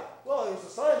 Why? Well, there was a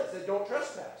sign that said don't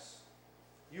trespass.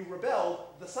 You rebelled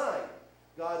the sign.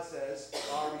 God says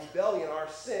our rebellion, our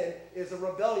sin, is a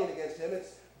rebellion against him.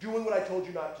 It's doing what I told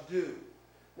you not to do.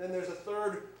 Then there's a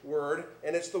third word,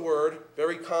 and it's the word,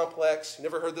 very complex, you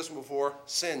never heard this one before,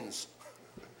 sins.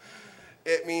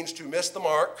 It means to miss the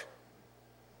mark,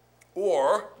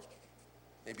 or,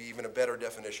 maybe even a better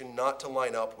definition, not to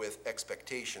line up with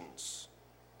expectations.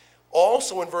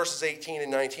 Also in verses 18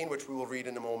 and 19, which we will read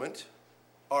in a moment,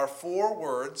 are 4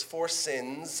 words for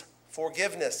sins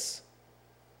forgiveness.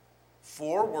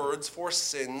 4 words for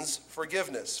sins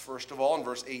forgiveness. First of all, in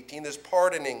verse 18, there's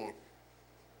pardoning.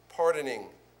 Pardoning.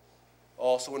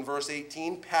 Also in verse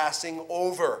 18, passing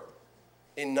over.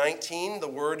 In 19, the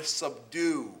word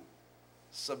subdue.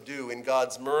 Subdue. In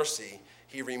God's mercy,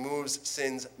 he removes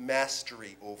sin's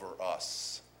mastery over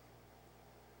us.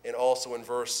 And also in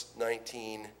verse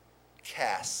 19,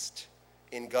 cast.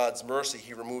 In God's mercy,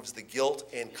 he removes the guilt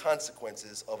and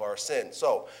consequences of our sin.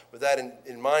 So, with that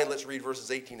in mind, let's read verses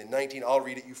 18 and 19. I'll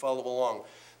read it, you follow along.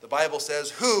 The Bible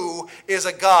says, who is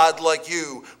a God like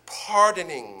you,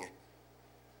 pardoning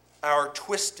our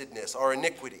twistedness, our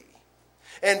iniquity,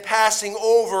 and passing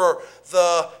over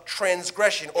the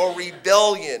transgression or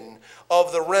rebellion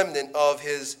of the remnant of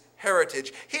his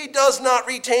heritage. He does not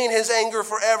retain his anger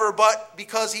forever, but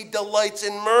because he delights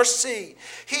in mercy,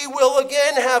 he will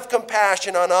again have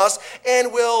compassion on us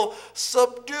and will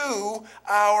subdue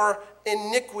our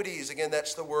iniquities. Again,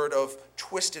 that's the word of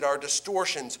twisted, our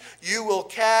distortions. You will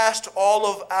cast all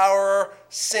of our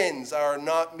sins, our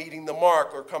not meeting the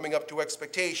mark or coming up to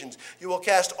expectations. You will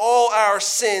cast all our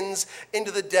sins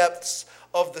into the depths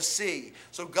of the sea.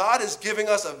 So God is giving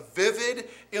us a vivid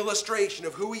illustration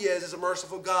of who he is as a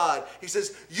merciful God. He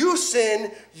says, you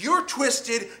sin, you're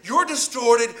twisted, you're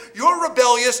distorted, you're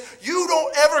rebellious, you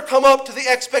don't ever come up to the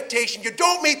expectation, you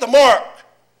don't meet the mark.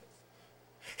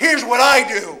 Here's what I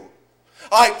do.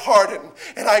 I pardon,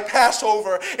 and I pass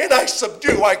over, and I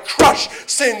subdue, I crush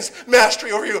sin's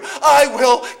mastery over you. I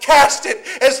will cast it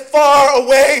as far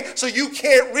away so you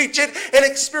can't reach it and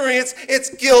experience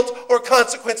its guilt or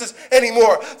consequences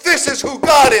anymore. This is who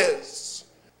God is.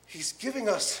 He's giving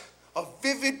us a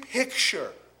vivid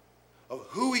picture of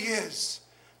who he is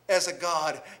as a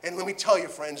God. And let me tell you,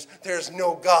 friends, there's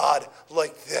no God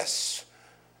like this.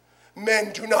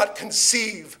 Men do not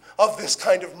conceive of this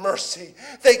kind of mercy.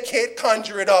 They can't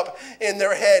conjure it up in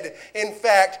their head. In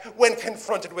fact, when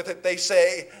confronted with it, they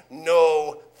say,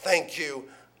 no, thank you.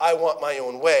 I want my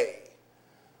own way.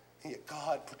 And yet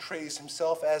God portrays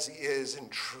himself as he is in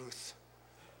truth,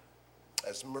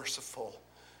 as merciful,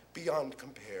 beyond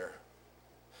compare.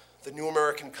 The New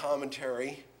American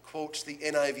Commentary quotes the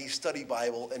NIV Study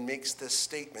Bible and makes this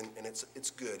statement, and it's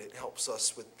good. It helps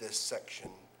us with this section.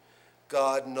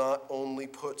 God not only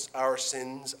puts our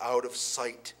sins out of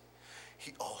sight,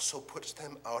 he also puts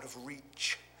them out of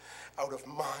reach, out of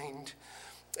mind,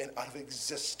 and out of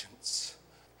existence.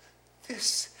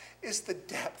 This is the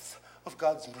depth of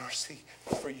God's mercy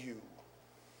for you.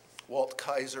 Walt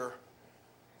Kaiser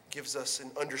gives us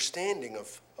an understanding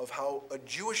of how a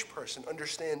Jewish person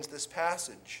understands this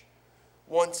passage.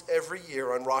 Once every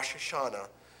year on Rosh Hashanah,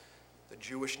 the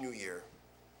Jewish New Year,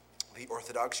 the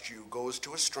Orthodox Jew goes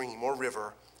to a stream or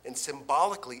river and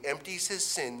symbolically empties his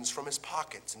sins from his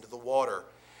pockets into the water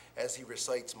as he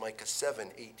recites Micah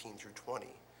 7:18 through 20.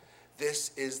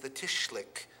 This is the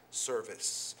Tishlik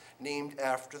service, named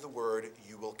after the word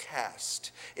you will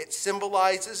cast. It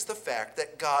symbolizes the fact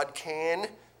that God can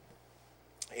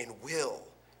and will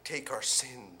take our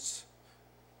sins,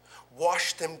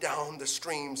 wash them down the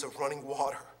streams of running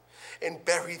water, and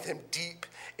bury them deep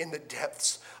in the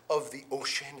depths of the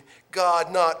ocean.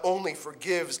 God not only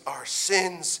forgives our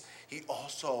sins, he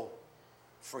also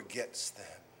forgets them.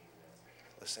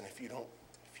 Listen, if you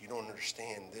don't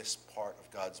understand this part of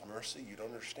God's mercy, you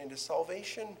don't understand his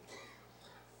salvation.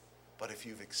 But if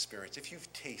you've experienced, if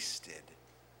you've tasted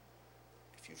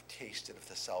of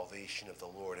the salvation of the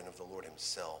Lord and of the Lord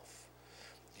himself,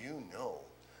 you know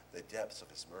the depths of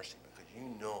his mercy because you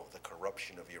know the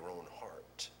corruption of your own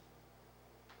heart.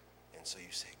 And so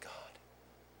you say, God,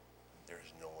 there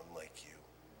is no one like you.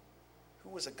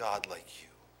 Who is a God like you?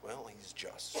 Well, he's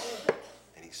just,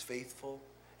 and he's faithful,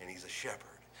 and he's a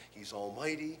shepherd. He's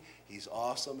almighty, he's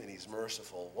awesome, and he's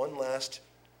merciful. One last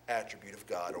attribute of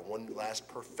God, or one last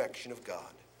perfection of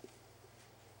God.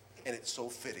 And it's so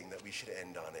fitting that we should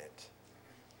end on it.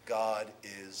 God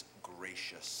is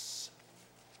gracious.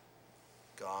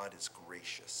 God is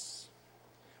gracious.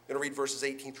 I'm going to read verses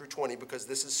 18 through 20 because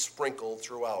this is sprinkled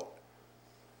throughout.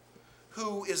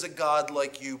 Who is a God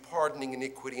like you, pardoning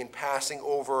iniquity and passing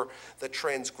over the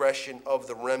transgression of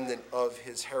the remnant of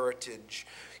his heritage?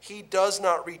 He does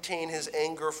not retain his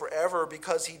anger forever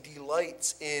because he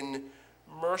delights in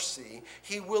mercy.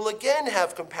 He will again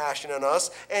have compassion on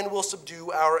us and will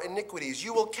subdue our iniquities.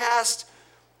 You will cast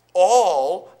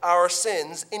all our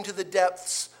sins into the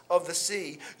depths of the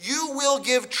sea. You will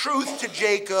give truth to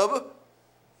Jacob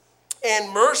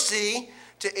and mercy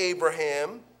to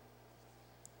Abraham,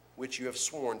 which you have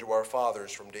sworn to our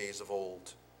fathers from days of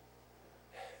old.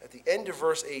 At the end of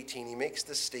verse 18, he makes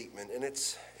this statement, and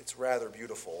it's rather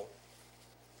beautiful,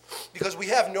 because we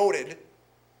have noted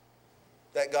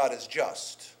that God is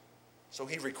just. So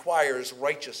he requires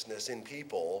righteousness in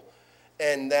people,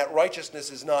 and that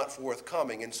righteousness is not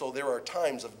forthcoming, and so there are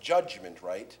times of judgment,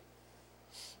 right?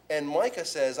 And Micah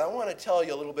says, I want to tell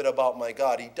you a little bit about my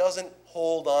God. He doesn't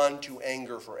hold on to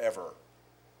anger forever,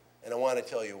 and I want to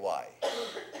tell you why.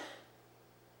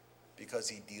 Because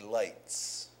he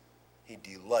delights. He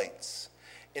delights.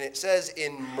 And it says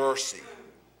in mercy.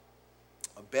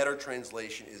 A better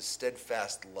translation is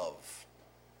steadfast love.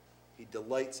 He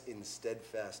delights in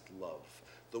steadfast love.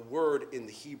 The word in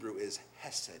the Hebrew is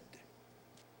hesed,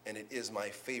 and it is my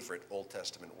favorite Old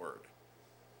Testament word.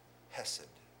 Hesed.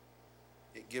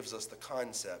 It gives us the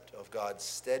concept of God's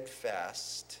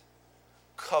steadfast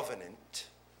covenant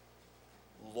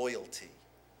loyalty.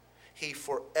 He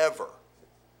forever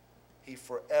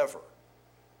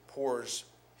pours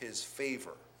his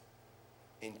favor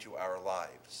into our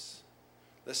lives.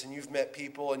 Listen, you've met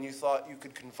people and you thought you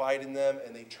could confide in them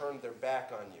and they turned their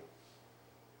back on you.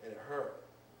 And it hurt.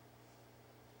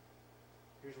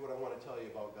 Here's what I want to tell you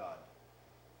about God.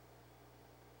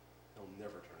 He'll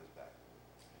never turn his back.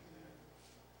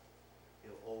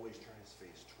 He'll always turn his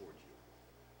face toward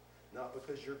you. Not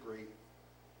because you're great,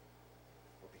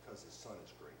 but because his son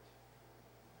is great.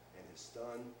 And his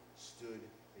son stood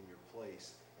in your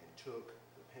place and took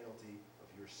the penalty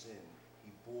of your sin.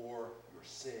 He bore your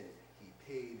sin. He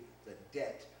paid the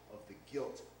debt of the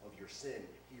guilt of your sin.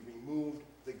 He removed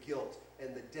the guilt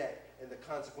and the debt and the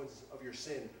consequences of your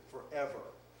sin forever.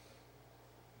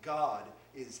 God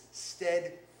is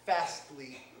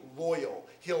steadfastly loyal.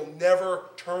 He'll never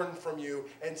turn from you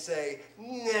and say,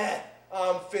 nah,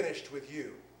 I'm finished with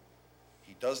you.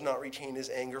 He does not retain his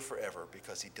anger forever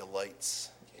because he delights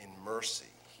in mercy.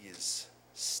 He is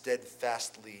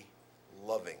steadfastly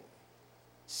loving.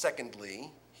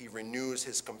 Secondly, he renews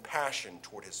his compassion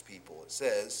toward his people. It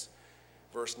says,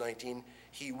 verse 19,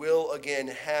 he will again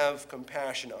have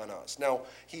compassion on us. Now,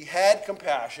 he had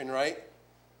compassion, right?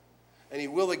 And he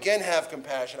will again have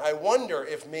compassion. I wonder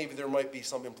if maybe there might be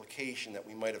some implication that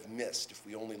we might have missed if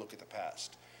we only look at the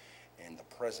past and the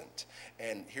present.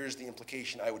 And here's the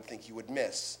implication I would think you would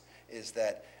miss, is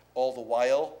that all the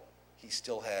while, he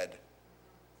still had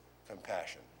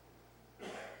compassion.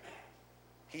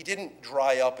 He didn't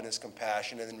dry up in his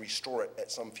compassion and then restore it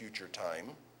at some future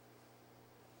time.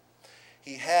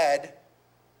 He had,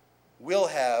 will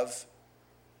have,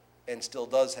 and still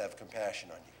does have compassion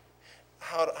on you.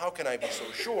 How can I be so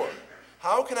sure?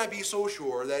 How can I be so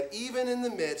sure that even in the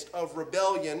midst of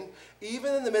rebellion,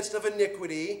 even in the midst of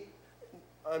iniquity,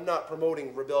 I'm not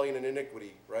promoting rebellion and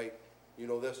iniquity, right? You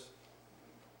know this?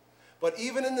 But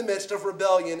even in the midst of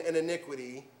rebellion and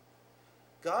iniquity,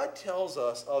 God tells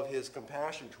us of his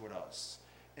compassion toward us.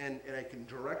 And I can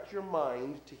direct your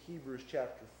mind to Hebrews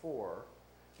chapter 4.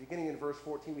 Beginning in verse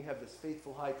 14, we have this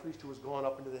faithful high priest who has gone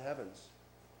up into the heavens.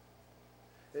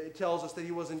 It tells us that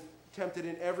he wasn't tempted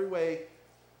in every way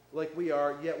like we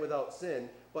are, yet without sin.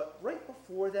 But right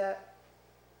before that,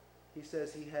 he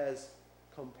says he has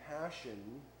compassion.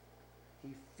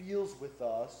 He feels with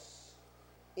us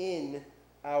in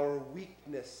our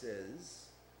weaknesses,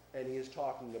 and he is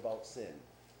talking about sin.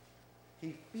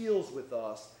 He feels with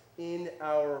us in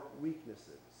our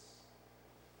weaknesses.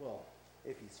 Well,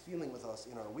 if he's feeling with us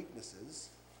in our weaknesses,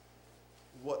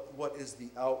 what is the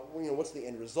what's the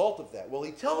end result of that? Well,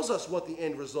 he tells us what the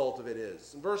end result of it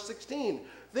is. In verse 16,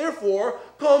 therefore,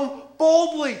 come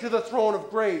boldly to the throne of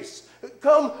grace.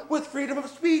 Come with freedom of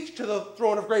speech to the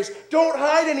throne of grace. Don't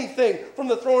hide anything from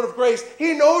the throne of grace.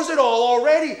 He knows it all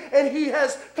already, and he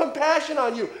has compassion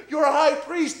on you. Your high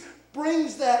priest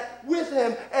brings that with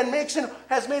him and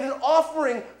has made an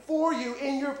offering for you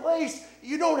in your place.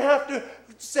 You don't have to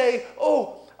say,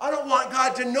 oh, I don't want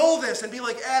God to know this and be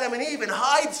like Adam and Eve and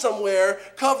hide somewhere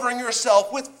covering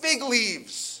yourself with fig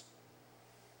leaves.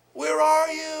 Where are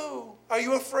you? Are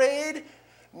you afraid?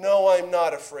 No, I'm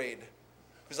not afraid.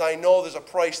 Because I know there's a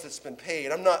price that's been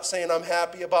paid. I'm not saying I'm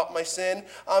happy about my sin.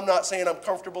 I'm not saying I'm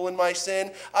comfortable in my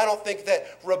sin. I don't think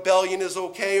that rebellion is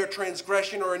okay or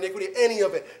transgression or iniquity, any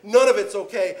of it. None of it's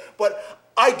okay. But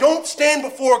I don't stand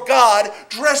before God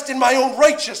dressed in my own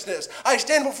righteousness. I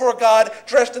stand before God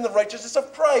dressed in the righteousness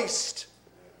of Christ.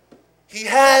 He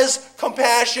has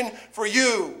compassion for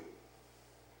you.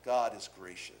 God is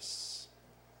gracious.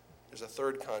 There's a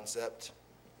third concept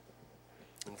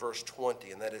in verse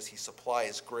 20, and that is he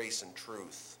supplies grace and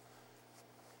truth.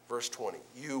 Verse 20,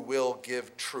 you will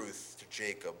give truth to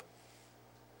Jacob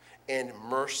and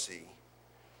mercy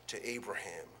to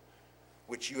Abraham,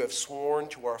 which you have sworn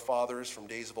to our fathers from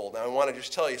days of old. Now I want to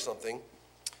just tell you something.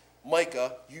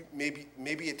 Micah,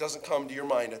 maybe it doesn't come to your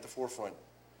mind at the forefront.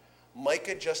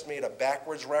 Micah just made a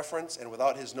backwards reference, and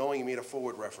without his knowing, he made a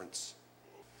forward reference.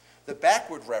 The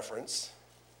backward reference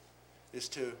is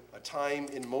to a time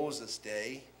in Moses'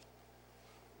 day,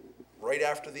 right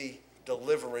after the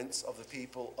deliverance of the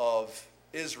people of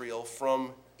Israel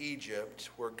from Egypt,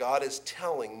 where God is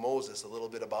telling Moses a little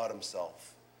bit about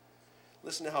himself.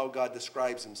 Listen to how God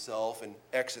describes himself in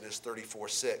Exodus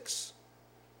 34:6.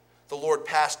 The Lord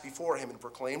passed before him and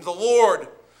proclaimed, the Lord,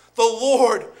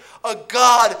 a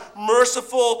God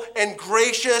merciful and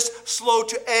gracious, slow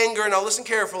to anger, now listen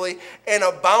carefully, and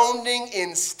abounding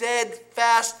in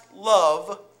steadfast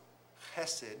love,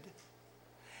 chesed,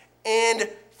 and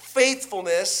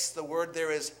faithfulness. The word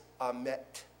there is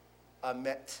amet, and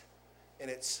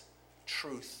it's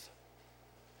truth.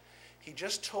 He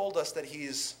just told us that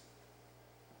he's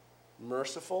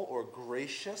merciful or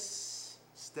gracious,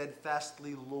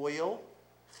 steadfastly loyal,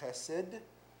 chesed,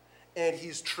 and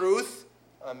he's truth,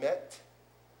 amet.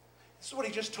 This is what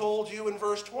he just told you in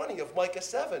verse 20 of Micah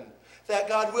 7, that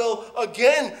God will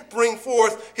again bring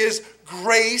forth his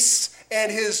grace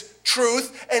and his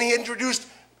truth, and he introduced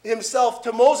himself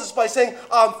to Moses by saying,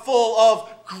 I'm full of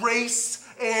grace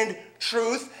and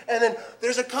truth. And then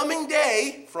there's a coming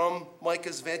day, from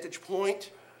Micah's vantage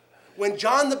point, when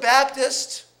John the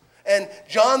Baptist and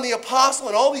John the Apostle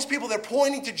and all these people, they're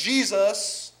pointing to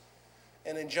Jesus.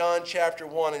 And in John chapter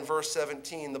 1 and verse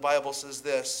 17, the Bible says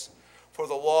this, for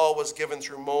the law was given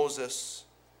through Moses.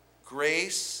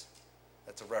 Grace,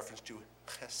 that's a reference to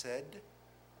chesed,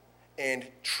 and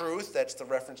truth, that's the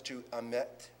reference to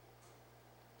amet.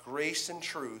 Grace and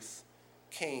truth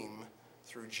came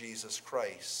through Jesus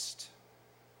Christ.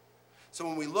 So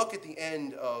when we look at the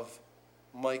end of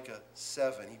Micah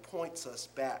 7, he points us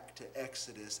back to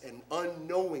Exodus, and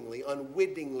unknowingly,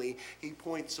 unwittingly, he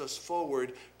points us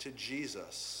forward to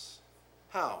Jesus.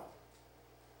 How?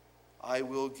 I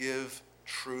will give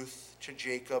truth to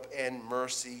Jacob and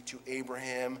mercy to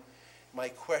Abraham. My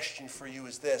question for you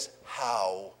is this: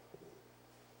 how?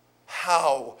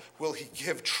 How will he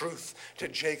give truth to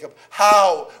Jacob?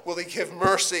 How will he give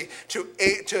mercy to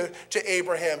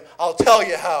Abraham? I'll tell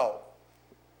you how.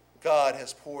 God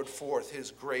has poured forth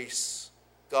his grace.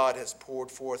 God has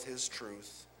poured forth his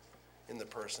truth in the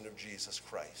person of Jesus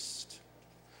Christ.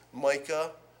 Micah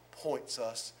points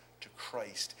us to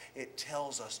Christ. It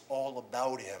tells us all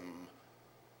about him.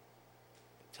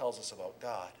 It tells us about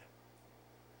God.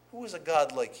 Who is a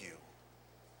God like you?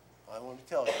 I want to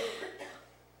tell you.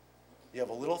 You have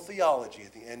a little theology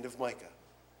at the end of Micah.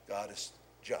 God is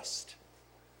just,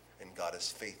 and God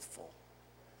is faithful.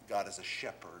 God is a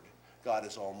shepherd. God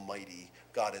is almighty.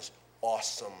 God is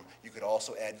awesome. You could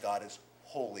also add God is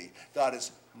holy. God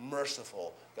is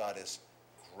merciful. God is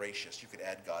gracious. You could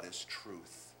add God is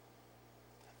truth.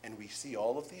 And we see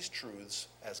all of these truths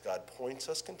as God points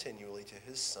us continually to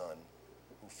his Son,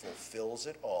 who fulfills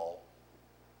it all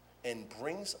and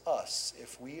brings us,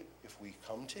 if we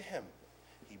come to him,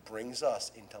 he brings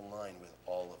us into line with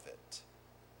all of it.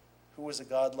 Who is a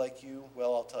God like you?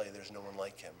 Well, I'll tell you, there's no one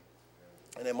like him.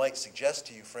 And I might suggest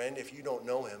to you, friend, if you don't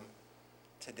know him,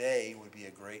 today would be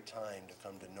a great time to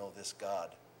come to know this God.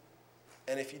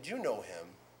 And if you do know him,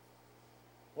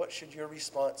 what should your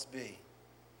response be?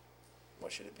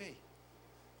 What should it be?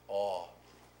 Awe,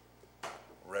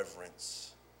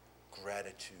 reverence,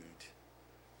 gratitude,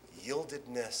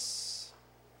 yieldedness.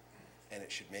 And it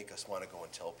should make us want to go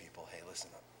and tell people, hey, listen,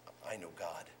 I know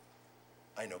God.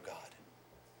 I know God.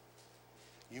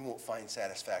 You won't find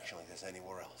satisfaction like this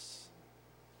anywhere else.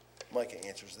 Micah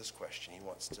answers this question. He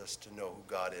wants us to know who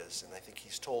God is. And I think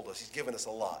he's told us, he's given us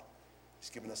a lot. He's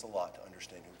given us a lot to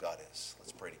understand who God is.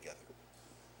 Let's pray together.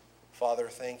 Father,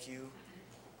 thank you.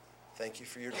 Thank you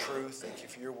for your truth. Thank you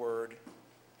for your word.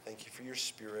 Thank you for your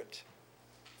spirit.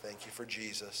 Thank you for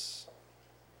Jesus.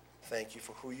 Thank you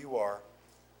for who you are,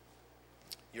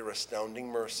 your astounding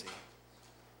mercy.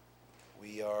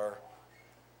 We are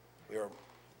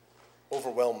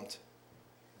overwhelmed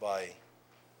by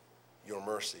your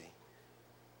mercy,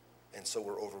 and so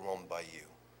we're overwhelmed by you.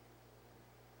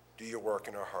 Do your work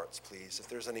in our hearts, please. If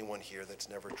there's anyone here that's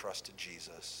never trusted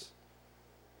Jesus,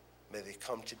 may they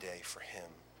come today for him.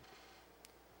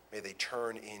 May they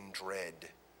turn in dread,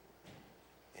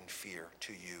 in fear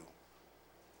to you,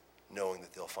 knowing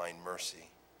that they'll find mercy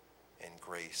and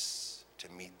grace to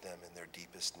meet them in their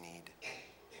deepest need.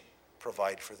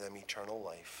 Provide for them eternal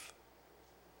life,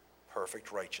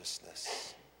 perfect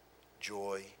righteousness,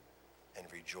 joy, and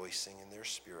rejoicing in their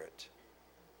spirit.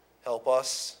 Help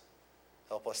us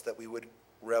that we would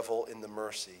revel in the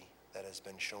mercy that has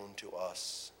been shown to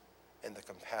us and the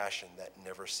compassion that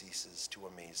never ceases to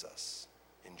amaze us.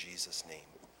 In Jesus'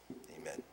 name, amen.